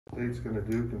State's going to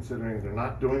do, considering they're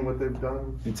not doing what they've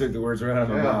done? You took the words right out of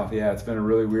my mouth. Yeah, it's been a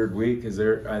really weird week because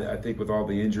I think with all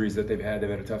the injuries that they've had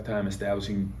a tough time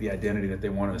establishing the identity that they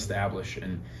want to establish.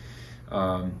 And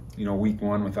week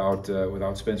one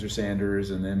without Spencer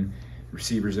Sanders, and then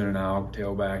receivers in and out,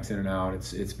 tailbacks in and out.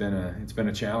 It's been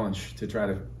a challenge to try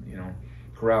to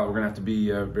corral. We're going to have to be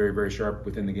very, very sharp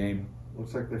within the game.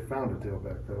 Looks like they found a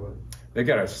tailback though. They've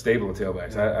got a stable of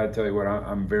tailbacks. I tell you what,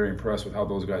 I'm very impressed with how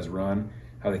those guys run,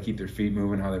 how they keep their feet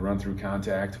moving, how they run through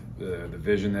contact, the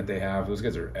vision that they have. Those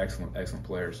guys are excellent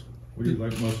players. What do you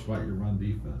like most about your run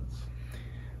defense?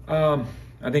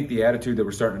 I think the attitude that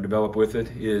we're starting to develop with it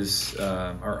is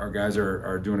our guys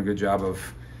are doing a good job of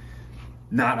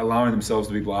not allowing themselves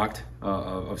to be blocked,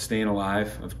 of staying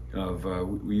alive,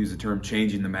 we use the term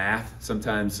changing the math.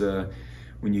 Sometimes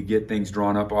when you get things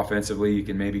drawn up offensively, you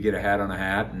can maybe get a hat on a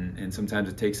hat, and sometimes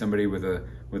it takes somebody with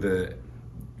a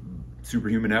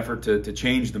superhuman effort to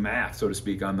change the math, so to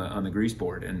speak, on the grease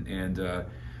board, and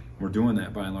we're doing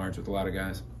that by and large with a lot of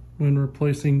guys. When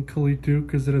replacing Khalid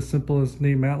Duke, is it as simple as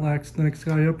Nate Matlack's the next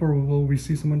guy up, or will we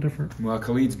see someone different? Well,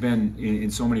 Khalid's been in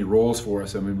so many roles for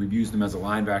us. I mean, we've used him as a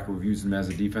linebacker, we've used him as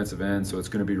a defensive end, so it's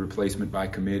going to be replacement by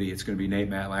committee. It's going to be Nate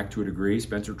Matlack to a degree,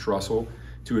 Spencer Trussell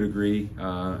to a degree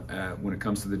when it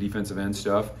comes to the defensive end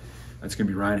stuff. It's going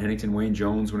to be Ryan Hennington, Wayne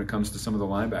Jones when it comes to some of the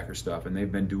linebacker stuff, and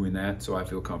they've been doing that, so I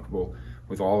feel comfortable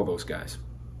with all of those guys.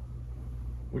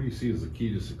 What do you see as the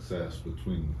key to success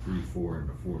between the 3-4 and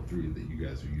the 4-3 that you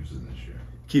guys are using this year?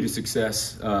 Key to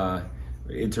success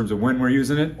in terms of when we're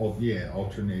using it?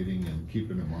 Alternating and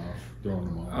keeping them off, throwing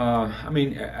them off.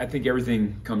 I think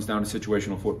everything comes down to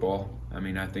situational football. I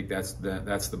mean, I think that's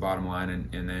the bottom line,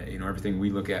 and everything we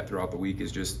look at throughout the week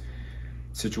is just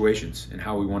situations and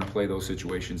how we want to play those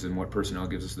situations and what personnel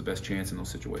gives us the best chance in those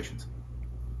situations.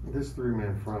 This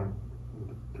three-man front,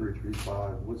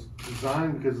 3-3-5, was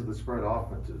designed because of the spread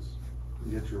offenses.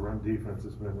 Yet your run defense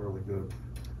has been really good.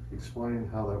 Explain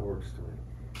how that works to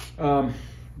me.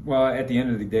 Well, at the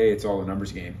end of the day, it's all a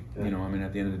numbers game. Yeah.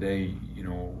 At the end of the day,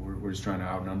 we're just trying to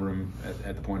outnumber them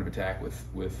at the point of attack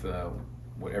with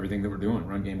everything that we're doing,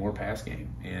 run game or pass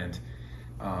game. And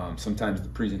sometimes the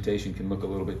presentation can look a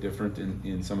little bit different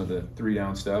in some of the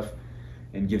three-down stuff,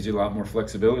 and gives you a lot more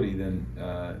flexibility than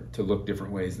to look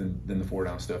different ways than the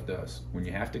four-down stuff does, when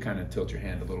you have to kind of tilt your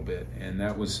hand a little bit. And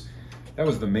that was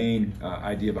the main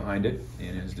idea behind it,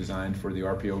 and it was designed for the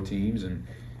RPO teams. And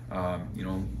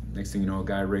next thing you know, a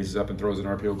guy raises up and throws an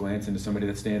RPO glance into somebody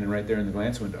that's standing right there in the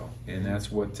glance window, and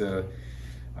that's what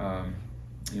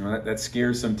that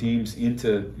scares some teams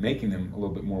into making them a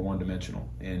little bit more one-dimensional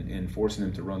and forcing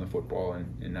them to run the football.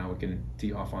 And now we can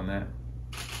tee off on that.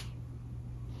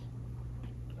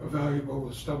 How valuable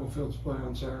was Stubblefield's play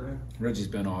on Saturday? Reggie's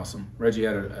been awesome. Reggie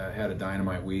had a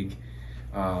dynamite week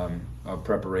of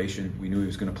preparation. We knew he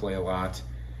was going to play a lot.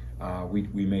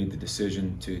 We made the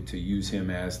decision to use him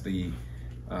as the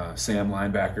Sam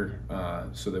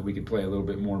linebacker so that we could play a little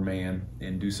bit more man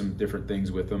and do some different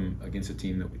things with him against a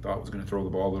team that we thought was going to throw the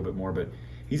ball a little bit more. But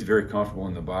he's very comfortable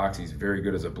in the box. He's very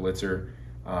good as a blitzer.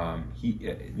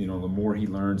 The more he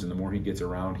learns and the more he gets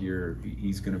around here,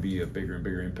 he's going to be a bigger and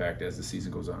bigger impact as the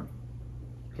season goes on.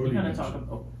 Can you kind of talk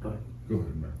about? Go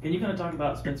ahead, man. Can you kind of talk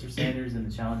about Spencer Sanders and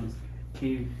the challenges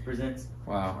he presents?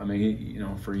 Wow, I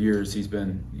mean, for years he's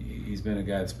been a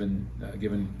guy that's been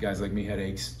giving guys like me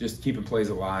headaches, just keeping plays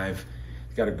alive.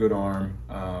 He's got a good arm.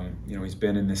 He's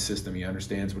been in this system. He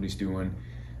understands what he's doing.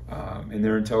 And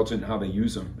they're intelligent in how they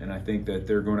use him. And I think that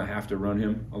they're going to have to run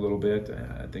him a little bit.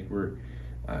 I think we're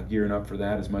gearing up for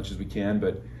that as much as we can.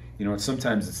 But,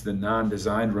 sometimes it's the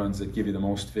non-designed runs that give you the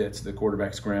most fits, the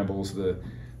quarterback scrambles, the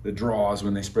draws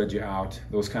when they spread you out,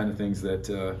 those kind of things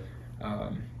that,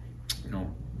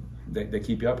 they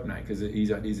keep you up at night, because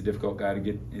he's a difficult guy to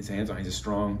get his hands on. He's a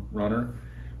strong runner,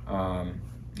 and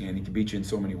he can beat you in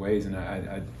so many ways. And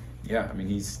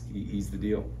he's the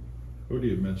deal. Cody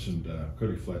had mentioned,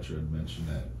 Cody Fletcher had mentioned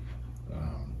that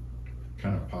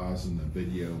kind of pausing the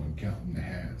video and counting the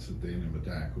hats at the end of a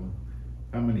tackle.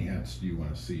 How many hats do you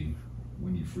want to see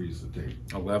when you freeze the tape?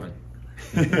 11.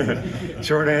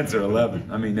 Short answer, 11.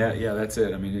 I mean, that's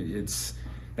it. I mean,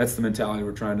 that's the mentality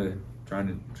we're trying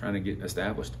to get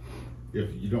established.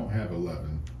 If you don't have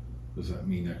 11, does that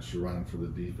mean extra running for the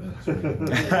defense?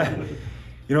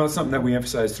 It's something that we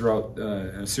emphasize throughout,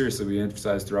 we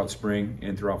emphasize throughout spring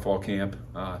and throughout fall camp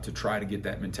to try to get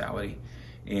that mentality.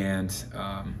 And,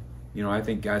 I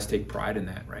think guys take pride in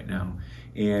that right now.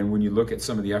 And when you look at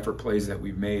some of the effort plays that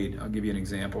we've made, I'll give you an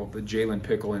example. The Jalen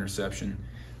Pickle interception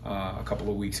a couple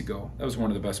of weeks ago. That was one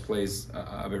of the best plays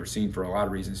I've ever seen for a lot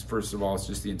of reasons. First of all, it's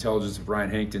just the intelligence of Ryan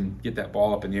Hankton, get that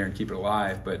ball up in the air and keep it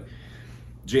alive. But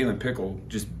Jalen Pickle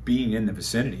just being in the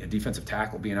vicinity, a defensive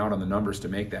tackle being out on the numbers to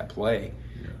make that play.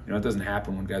 You know, it doesn't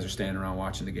happen when guys are standing around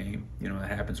watching the game. You know, it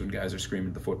happens when guys are screaming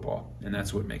at the football, and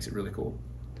that's what makes it really cool.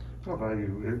 How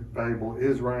valuable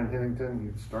is Ryan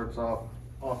Hennington? He starts off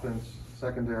offense,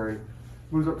 secondary,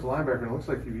 moves up to linebacker, and it looks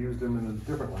like you've used him in a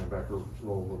different linebacker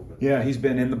role a little bit. Yeah, he's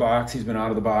been in the box. He's been out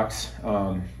of the box.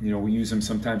 You know, we use him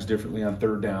sometimes differently on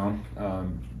third down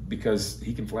because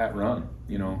he can flat run.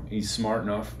 You know, he's smart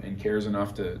enough and cares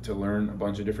enough to learn a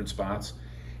bunch of different spots,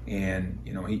 and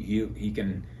you know, he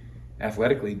can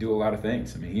athletically do a lot of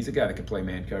things. I mean, he's a guy that can play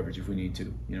man coverage if we need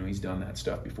to. You know, he's done that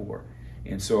stuff before.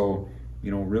 And so,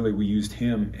 you know, really we used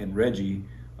him and Reggie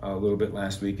a little bit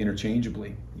last week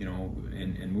interchangeably, you know,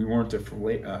 and we weren't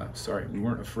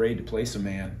afraid to place a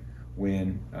man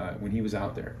when he was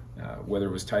out there, whether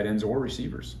it was tight ends or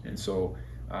receivers. And so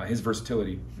his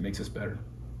versatility makes us better.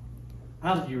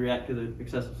 How did you react to the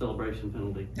excessive celebration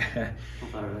penalty on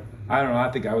Saturday? I don't know. I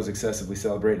think I was excessively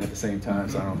celebrating at the same time,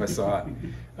 so I don't know if I saw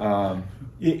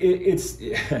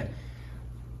it.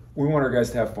 We want our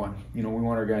guys to have fun. You know, we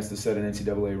want our guys to set an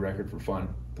NCAA record for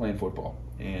fun playing football.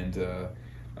 And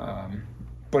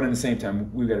but in the same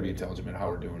time, we've got to be intelligent about how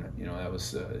we're doing it. You know, that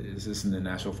was is this in the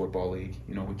National Football League?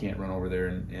 You know, we can't run over there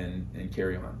and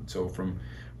carry on. So from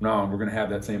now on, we're going to have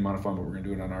that same amount of fun, but we're going to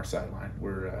do it on our sideline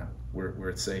where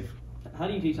it's safe. How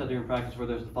do you teach out there in practice where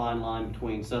there's a fine line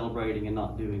between celebrating and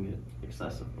not doing it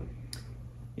excessively?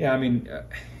 Yeah, I mean,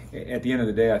 at the end of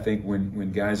the day, I think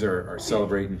when guys are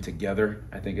celebrating together,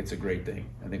 I think it's a great thing.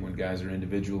 I think when guys are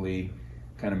individually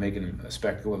kind of making a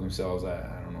spectacle of themselves, I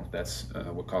don't know if that's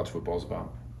what college football is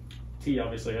about. T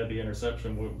obviously had the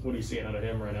interception. What are you seeing out of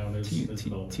him right now in his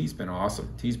development? T's been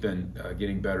awesome. T's been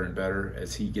getting better and better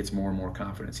as he gets more and more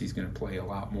confidence. He's going to play a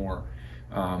lot more.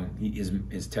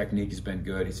 His technique has been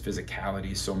good. His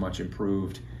physicality is so much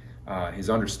improved. His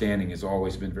understanding has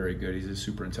always been very good. He's a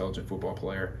super intelligent football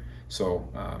player. So,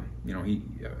 you know,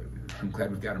 I'm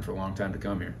glad we've got him for a long time to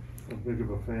come here. How big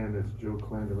of a fan is Joe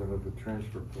Klanderman of the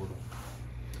transfer portal?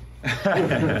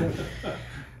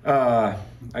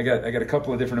 I got a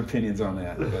couple of different opinions on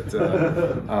that, but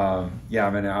yeah, I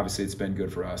mean, obviously it's been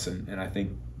good for us, and I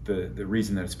think the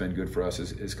reason that it's been good for us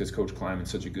is because Coach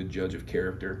Kleiman's such a good judge of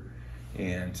character,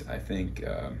 and I think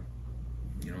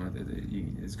you know,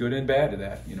 it's good and bad to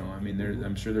that. You know, I mean,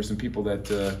 I'm sure there's some people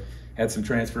that had some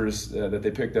transfers that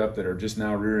they picked up that are just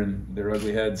now rearing their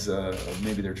ugly heads of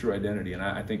maybe their true identity, and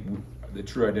I think the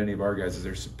true identity of our guys is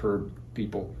they're superb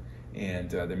people, and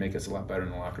they make us a lot better in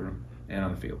the locker room and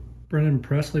on the field. Brennan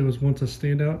Presley was once a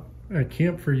standout at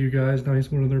camp for you guys. Now he's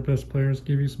one of their best players.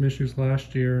 Gave you some issues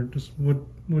last year. Just what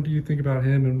do you think about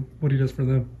him and what he does for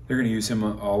them? They're going to use him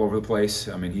all over the place.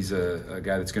 I mean, he's a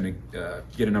guy that's going to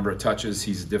get a number of touches.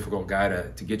 He's a difficult guy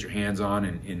to get your hands on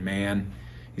in man.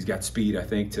 He's got speed, I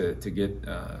think, to get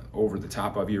over the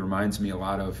top of you. Reminds me a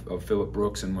lot of Phillip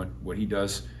Brooks and what he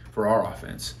does for our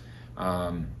offense.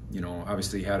 You know,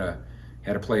 obviously he had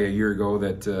a play a year ago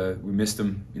that we missed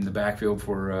him in the backfield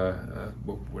for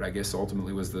what I guess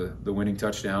ultimately was the winning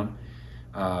touchdown.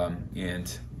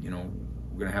 And, you know,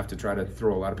 we're going to have to try to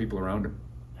throw a lot of people around him.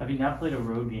 Have you not played a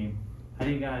road game? How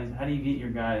do you get your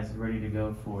guys ready to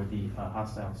go for the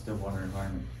hostile Stillwater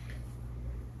environment?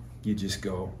 You just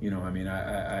go. You know, I mean,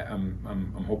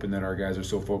 I'm hoping that our guys are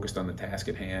so focused on the task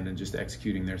at hand and just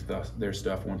executing their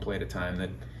stuff one play at a time that,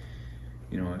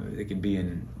 you know, it can be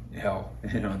in hell.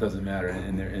 You know, it doesn't matter.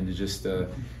 And to just we're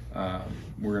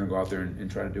going to go out there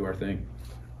and try to do our thing.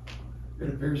 It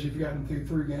appears you've gotten through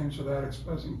 3 games without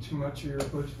exposing too much of your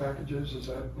blitz packages. Is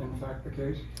that in fact the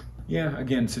case? Yeah,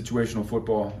 again, situational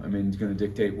football. I mean, it's going to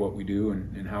dictate what we do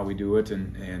and how we do it,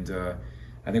 and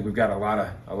I think we've got a lot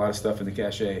of stuff in the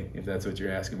cachet. If that's what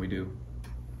you're asking, we do.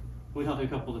 We talked to a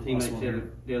couple of the teammates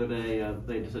the other day.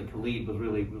 They just said Khalid was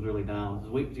really down. Has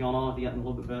the week gone on? Has he gotten a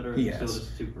little bit better? He has. Still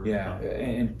just super yeah, tough?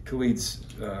 And Khalid's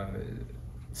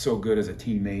so good as a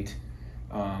teammate.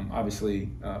 Obviously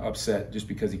upset just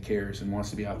because he cares and wants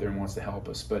to be out there and wants to help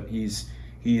us. But he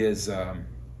is.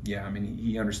 Yeah, I mean,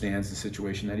 he understands the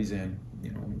situation that he's in.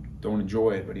 You know, don't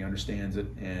enjoy it, but he understands it,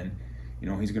 and you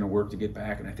know, he's going to work to get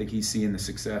back. And I think he's seeing the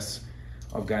success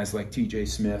of guys like T.J.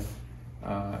 Smith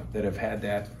that have had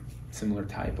that similar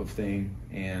type of thing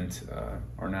and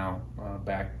are now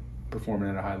back performing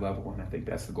at a high level. And I think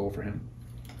that's the goal for him.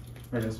 Right,